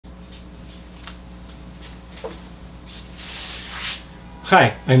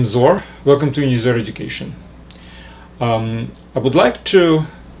Hi, I'm Zor. Welcome to Unizor Education. I would like to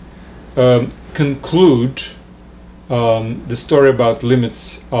conclude the story about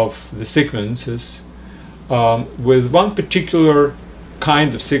limits of the sequences with one particular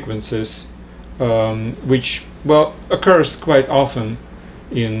kind of sequences which, well, occurs quite often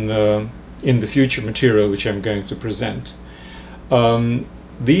in the future material which I'm going to present.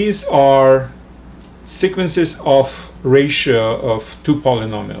 These are sequences of ratio of two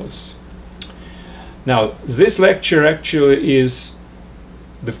polynomials. Now, this lecture actually is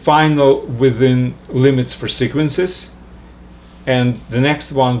the final within limits for sequences, and the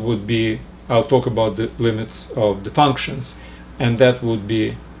next one would be, I'll talk about the limits of the functions, and that would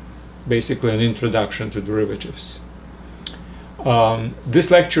be basically an introduction to derivatives. This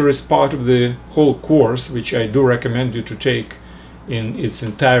lecture is part of the whole course, which I do recommend you to take in its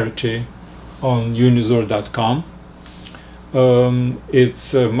entirety on unizor.com.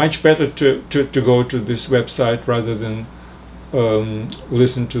 It's much better to go to this website rather than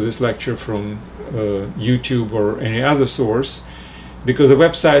listen to this lecture from YouTube or any other source, because the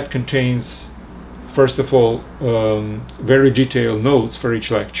website contains, first of all, very detailed notes for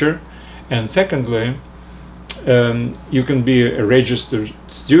each lecture, and secondly, you can be a registered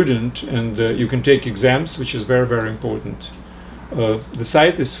student and you can take exams, which is very, very important. The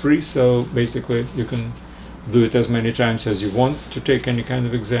site is free, so basically you can do it as many times as you want to take any kind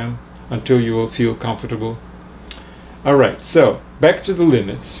of exam until you will feel comfortable. Alright, so back to the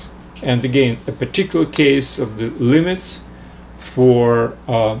limits, and again a particular case of the limits for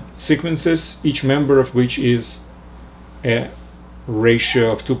sequences, each member of which is a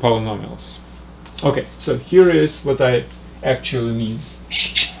ratio of two polynomials. Okay, so here is what I actually mean.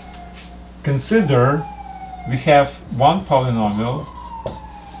 Consider we have one polynomial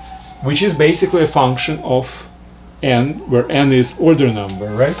which is basically a function of n, where n is order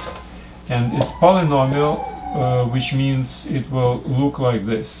number, right? And it's polynomial, which means it will look like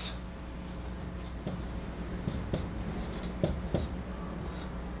this.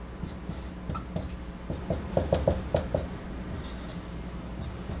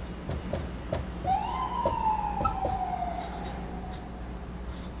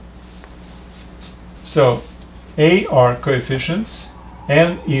 So a are coefficients,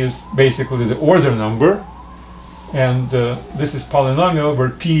 n is basically the order number, and this is polynomial where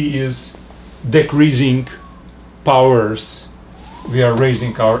p is decreasing powers. We are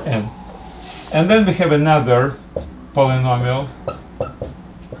raising our n. And then we have another polynomial,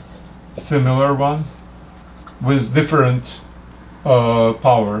 similar one, with different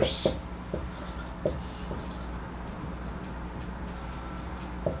powers.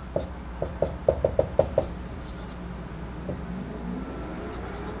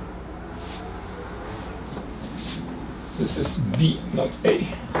 This is B, not A.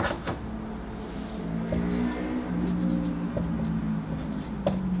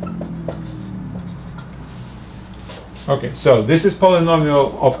 Okay, so this is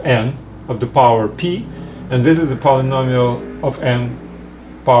polynomial of n of the power p, and this is the polynomial of n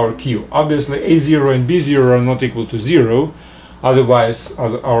power q. Obviously a0 and b0 are not equal to 0, otherwise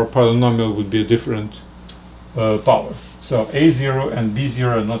our polynomial would be a different power. So a0 and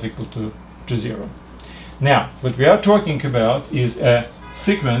b0 are not equal to 0. Now, what we are talking about is a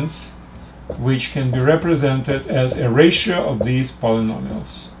sequence which can be represented as a ratio of these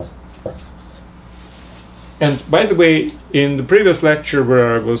polynomials. And by the way, in the previous lecture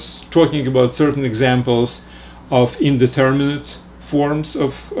where I was talking about certain examples of indeterminate forms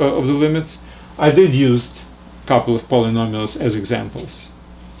of the limits, I did use a couple of polynomials as examples.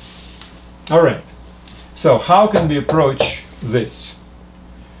 All right, so how can we approach this?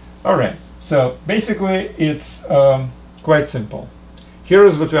 All right. So basically it's quite simple. Here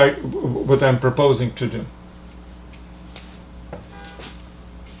is what I'm proposing to do.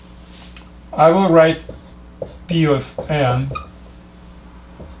 I will write p of n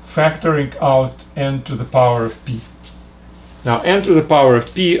factoring out n to the power of p. Now n to the power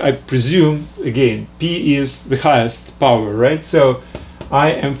of p, I presume, again, p is the highest power, right? So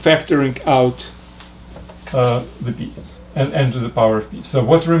I am factoring out the p and n to the power of p. So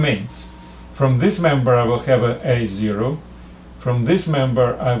what remains? From this member I will have a a0, from this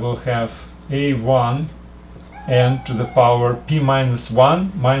member I will have a1 n to the power p minus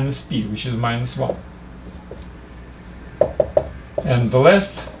 1 minus p, which is minus 1. And the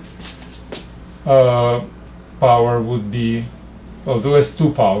last power would be, well, the last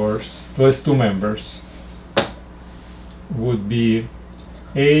two powers, the last two members would be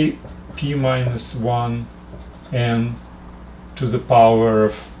a p minus 1 n to the power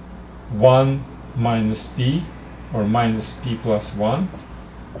of 1 minus p or minus p plus 1,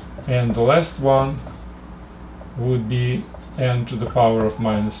 and the last one would be n to the power of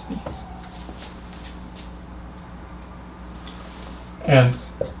minus p. And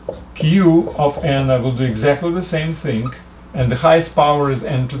q of n, I will do exactly the same thing, and the highest power is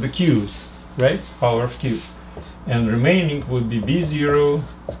n to the q's, right? Power of q. And remaining would be b0,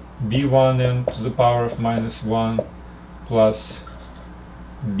 b1 n to the power of minus 1 plus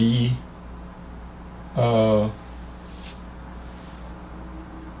b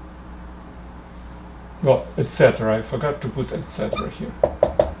well, etc. I forgot to put etc. here.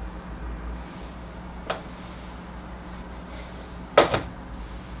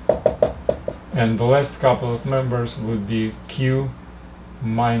 And the last couple of members would be q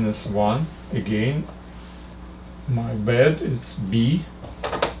minus 1. Again, my bad, it's b.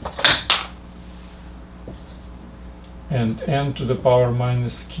 And n to the power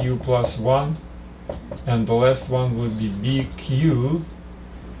minus q plus 1. And the last one would be bq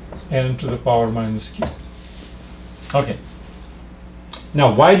n to the power minus q. Okay.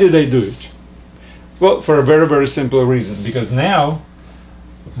 Now, why did I do it? Well, for a very, very simple reason. Because now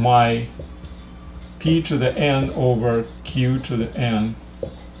my p to the n over q to the n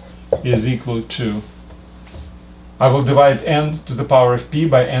is equal to, I will divide n to the power of p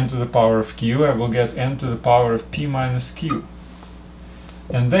by n to the power of q. I will get n to the power of p minus q.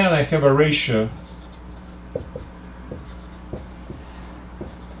 And then I have a ratio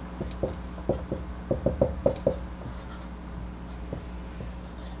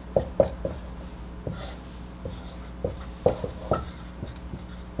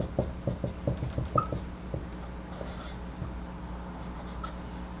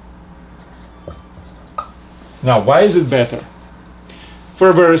Now, why is it better? For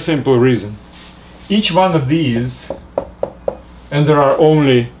a very simple reason. Each one of these, and there are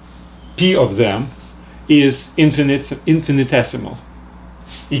only p of them, is infinitesimal.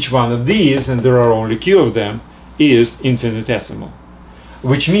 Each one of these, and there are only q of them, is infinitesimal.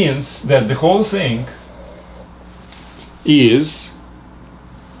 Which means that the whole thing is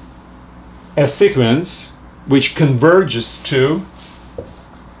a sequence which converges to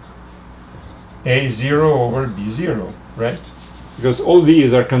a0 over b0, right? Because all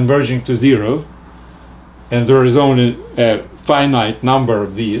these are converging to 0, and there is only a finite number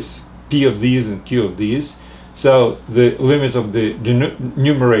of these, p of these and q of these. So the limit of the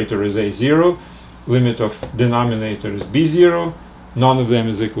numerator is a0, limit of denominator is b0, none of them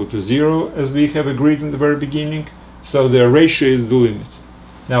is equal to 0, as we have agreed in the very beginning, so their ratio is the limit.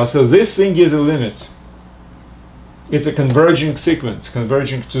 Now, so this thing is a limit. It's a converging sequence,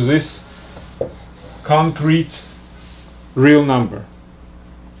 converging to this concrete real number.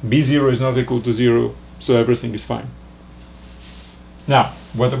 b0 is not equal to 0, so everything is fine. Now,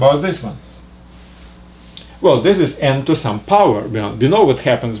 what about this one? Well, this is n to some power. We know what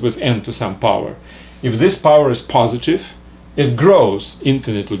happens with n to some power. If this power is positive, it grows,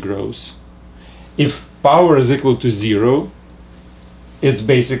 infinitely grows. If power is equal to 0, it's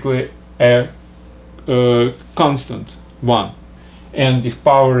basically a constant, 1. And if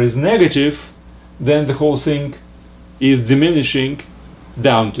power is negative, then the whole thing is diminishing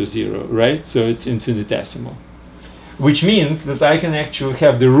down to 0, right? So it's infinitesimal. Which means that I can actually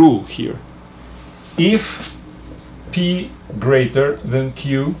have the rule here. If p greater than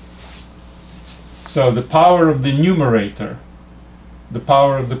q, so the power of the numerator, the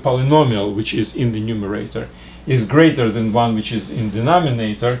power of the polynomial which is in the numerator, is greater than one which is in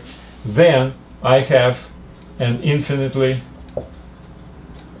denominator, then I have an infinitely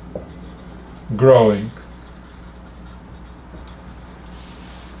growing.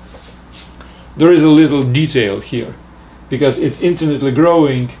 There is a little detail here, because it's infinitely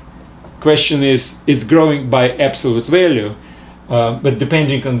growing. Question is, it's growing by absolute value, but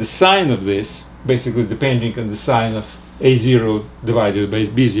depending on the sign of this, basically depending on the sign of a0 divided by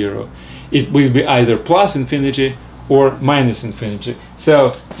b0, it will be either plus infinity or minus infinity.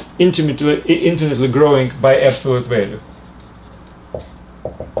 So infinitely growing by absolute value.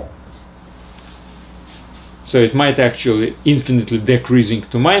 So it might actually infinitely decreasing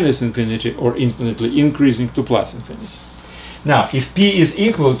to minus infinity or infinitely increasing to plus infinity. Now, if p is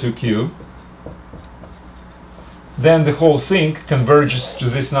equal to q, then the whole thing converges to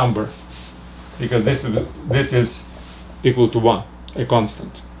this number, because this is equal to 1, a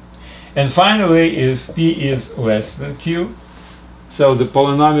constant. And finally, if p is less than q, so the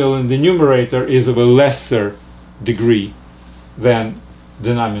polynomial in the numerator is of a lesser degree than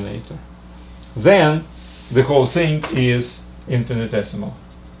denominator, then the whole thing is infinitesimal.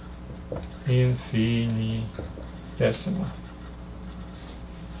 Infinitesimal.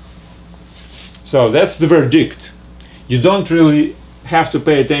 So that's the verdict. you don't really have to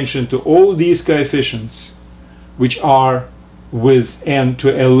pay attention to all these coefficients which are with n to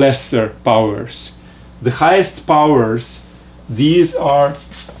a lesser powers. The highest powers, these are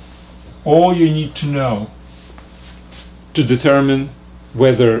all you need to know to determine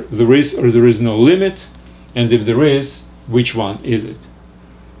whether there is or there is no limit, and if there is, which one is it.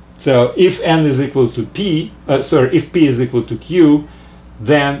 So if n is equal to p, if p is equal to q,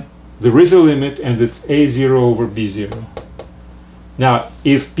 then there is a limit and it's a0 over b0. Now,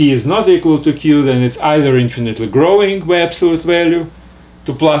 if p is not equal to q, then it's either infinitely growing by absolute value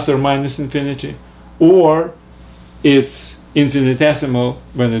to plus or minus infinity, or it's infinitesimal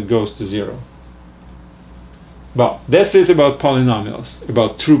when it goes to 0. Well, that's it about polynomials,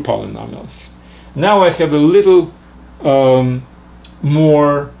 about true polynomials. Now I have a little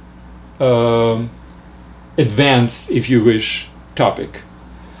more advanced, if you wish, topic.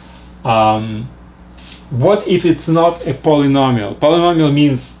 What if it's not a polynomial? Polynomial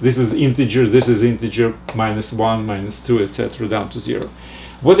means this is integer, minus 1, minus 2, etc., down to 0.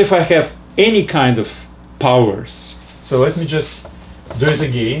 What if I have any kind of powers? So let me just do it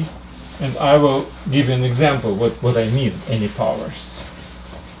again, and I will give you an example what I mean, any powers.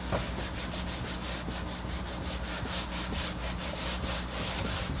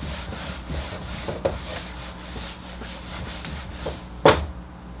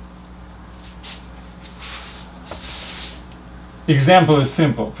 Example is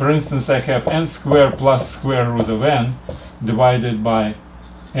simple. For instance, I have n squared plus square root of n divided by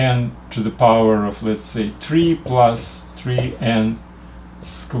n to the power of, let's say, 3 plus 3n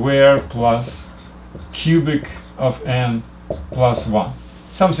squared plus cubic of n plus 1.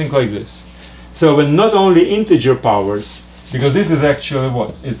 Something like this. So when not only integer powers, because this is actually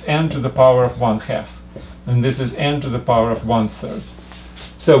what? It's n to the power of 1/2. And this is n to the power of 1/3.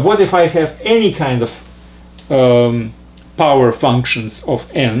 So what if I have any kind of power functions of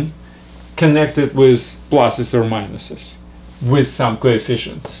n connected with pluses or minuses with some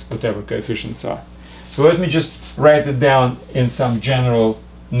coefficients, whatever coefficients are. So let me just write it down in some general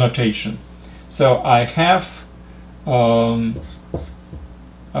notation. So I have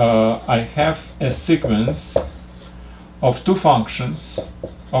a sequence of two functions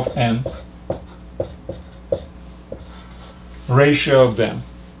of n, ratio of them.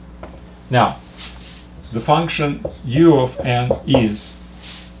 Now, the function u of n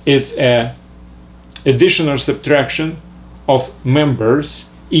it's a addition or subtraction of members.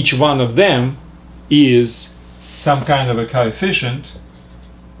 Each one of them is some kind of a coefficient,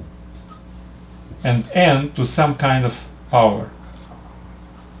 and n to some kind of power.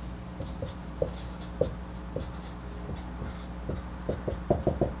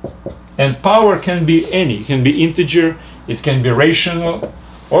 And power can be any. It can be integer, it can be rational,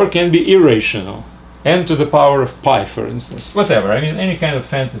 or it can be irrational. N to the power of pi, for instance. Whatever, I mean, any kind of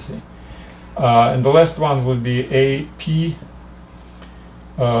fantasy. And the last one would be a p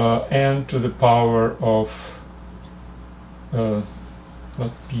n to the power of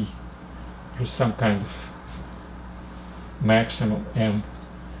not p, there's some kind of maximum m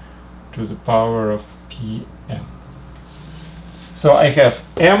to the power of pn. So I have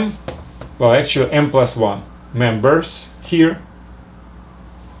m, well, actually m plus 1 members here.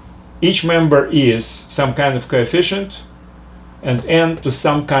 Each member is some kind of coefficient, and n to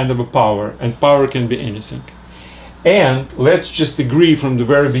some kind of a power, and power can be anything. And let's just agree from the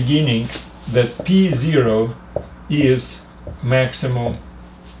very beginning that p0 is maximum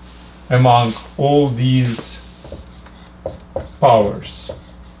among all these powers.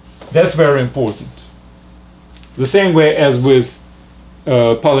 That's very important. The same way as with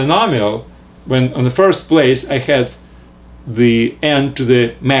polynomial, when on the first place I had the n to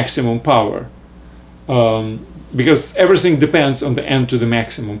the maximum power, because everything depends on the n to the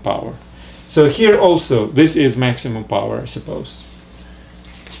maximum power. So here also, this is maximum power, I suppose.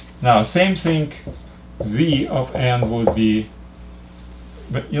 Now, same thing, v of n would be,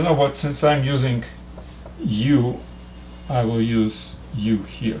 but you know what, since I'm using u, I will use u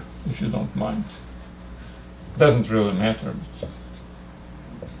here, if you don't mind. Doesn't really matter, but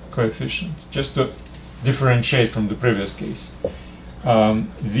coefficient, just to differentiate from the previous case.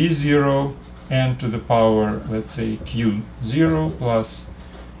 v0 n to the power, let's say, q0 plus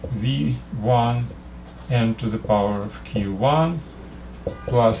v1 n to the power of q1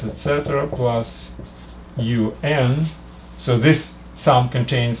 plus etc. plus un. So this sum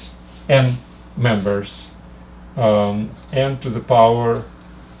contains n members, n to the power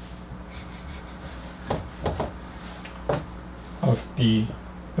of qn.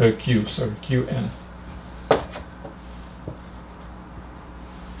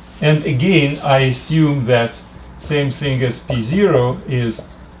 And again, I assume that same thing as P0 is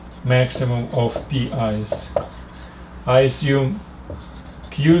maximum of Pi's. I assume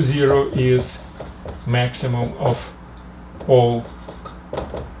Q0 is maximum of all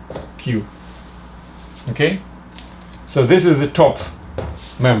Q. Okay? So this is the top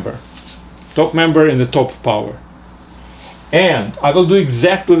member in the top power. And I will do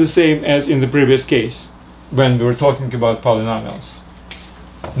exactly the same as in the previous case when we were talking about polynomials.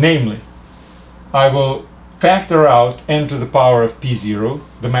 Namely, I will factor out n to the power of P0,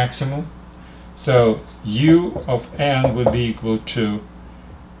 the maximum. So u of n would be equal to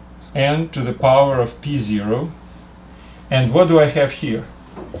n to the power of P0. And what do I have here?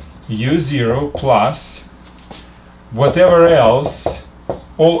 u0 plus whatever else,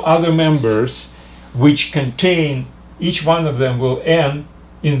 all other members which contain, each one of them will end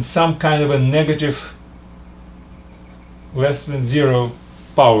in some kind of a negative less than 0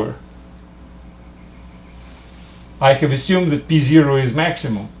 power. I have assumed that P0 is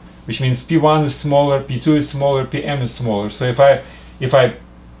maximum, which means P1 is smaller, P2 is smaller, Pm is smaller. So if I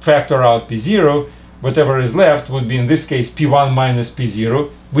factor out P0, whatever is left would be in this case P1 minus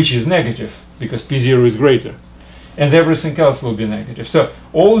P0, which is negative because P0 is greater. And everything else will be negative. So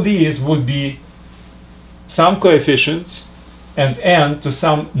all these would be some coefficients and n to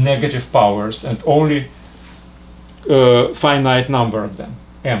some negative powers, and only a finite number of them,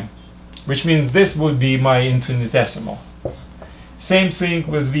 m, which means this would be my infinitesimal. Same thing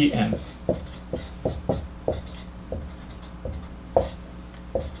with Vn.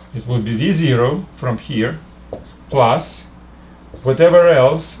 It would be V0 from here plus whatever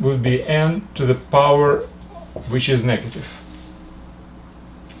else would be n to the power which is negative.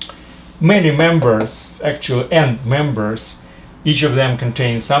 Many members, actually n members, each of them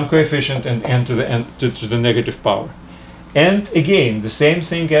contains some coefficient and n to the negative power. And again, the same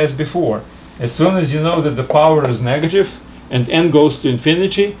thing as before. As soon as you know that the power is negative and n goes to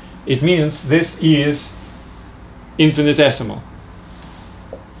infinity, it means this is infinitesimal.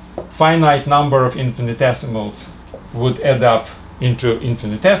 Finite number of infinitesimals would add up into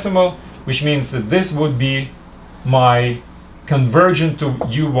infinitesimal, which means that this would be my convergent to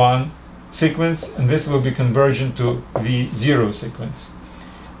U1 sequence, and this will be convergent to V0 sequence.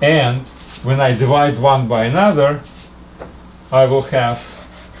 And when I divide one by another, I will have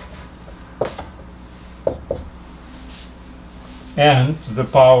n to the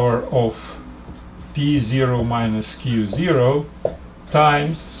power of P0 minus Q0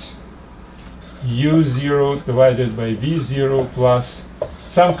 times U0 divided by V0 plus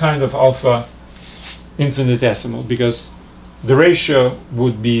some kind of alpha infinitesimal, because the ratio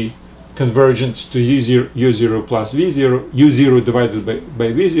would be convergent to U0 plus V0, U0 divided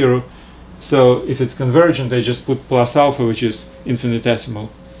by V0. So if it's convergent, I just put plus alpha, which is infinitesimal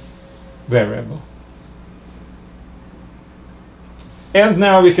variable. And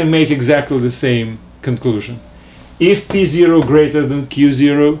now we can make exactly the same conclusion. If P0 greater than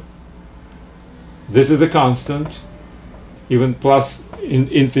Q0, this is the constant, even plus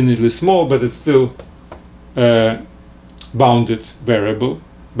infinitely small, but it's still bounded variable.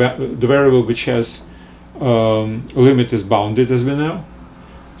 The variable which has limit is bounded, as we know.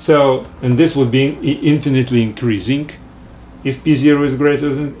 So, and this would be infinitely increasing if P0 is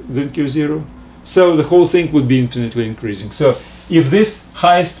greater than Q0. So the whole thing would be infinitely increasing. So if this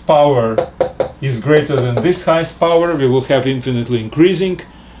highest power is greater than this highest power, we will have infinitely increasing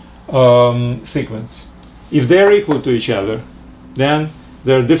sequence. If they're equal to each other, then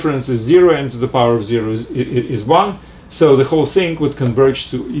their difference is 0, and to the power of 0 is 1. So the whole thing would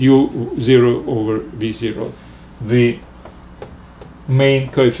converge to U0 over V0, the main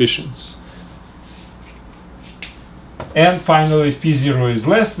coefficients. And finally, if P0 is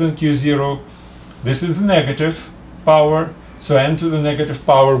less than Q0, this is the negative power. So n to the negative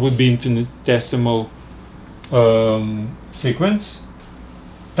power would be infinitesimal sequence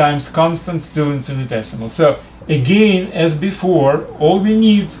times constant, still infinitesimal. So again, as before, all we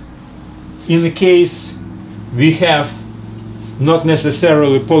need in the case we have not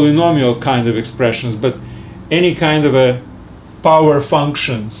necessarily polynomial kind of expressions, but any kind of a power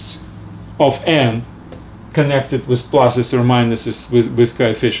functions of n connected with pluses or minuses with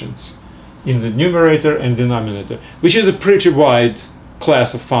coefficients in the numerator and denominator, which is a pretty wide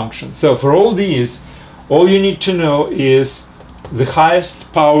class of functions. So for all these, all you need to know is the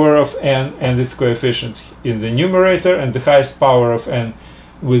highest power of n and its coefficient in the numerator, and the highest power of n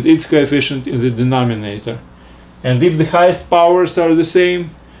with its coefficient in the denominator. And if the highest powers are the same,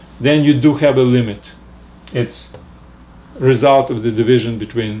 then you do have a limit. It's result of the division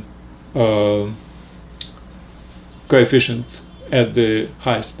between coefficient at the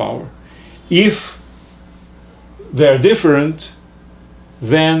highest power. If they're different,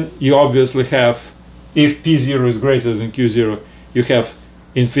 then you obviously have, if p0 is greater than q0, you have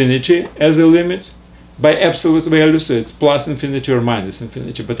infinity as a limit by absolute value, so it's plus infinity or minus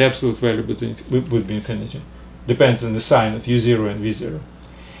infinity, but absolute value would be infinity. Depends on the sign of u0 and v0.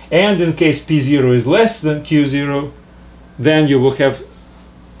 And in case p0 is less than q0, then you will have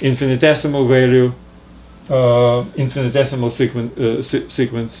infinitesimal value, infinitesimal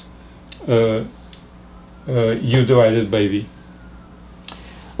sequence u divided by v.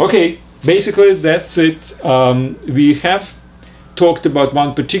 Okay, basically that's it. We have talked about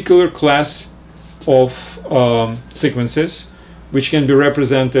one particular class of sequences which can be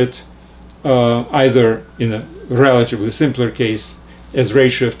represented either in a relatively simpler case as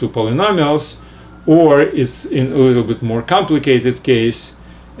ratio of two polynomials, or it's in a little bit more complicated case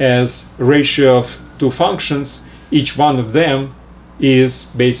as ratio of two functions. Each one of them is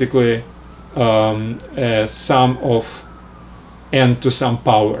basically a sum of n to some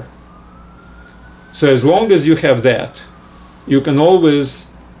power. So as long as you have that, you can always,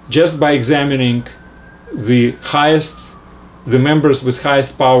 just by examining the members with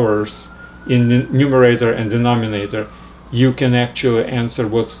highest powers in the numerator and denominator, you can actually answer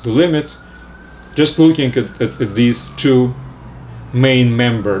what's the limit, just looking at these two main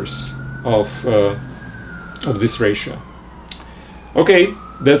members of this ratio. Okay,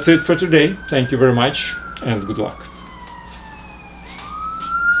 that's it for today. Thank you very much and good luck.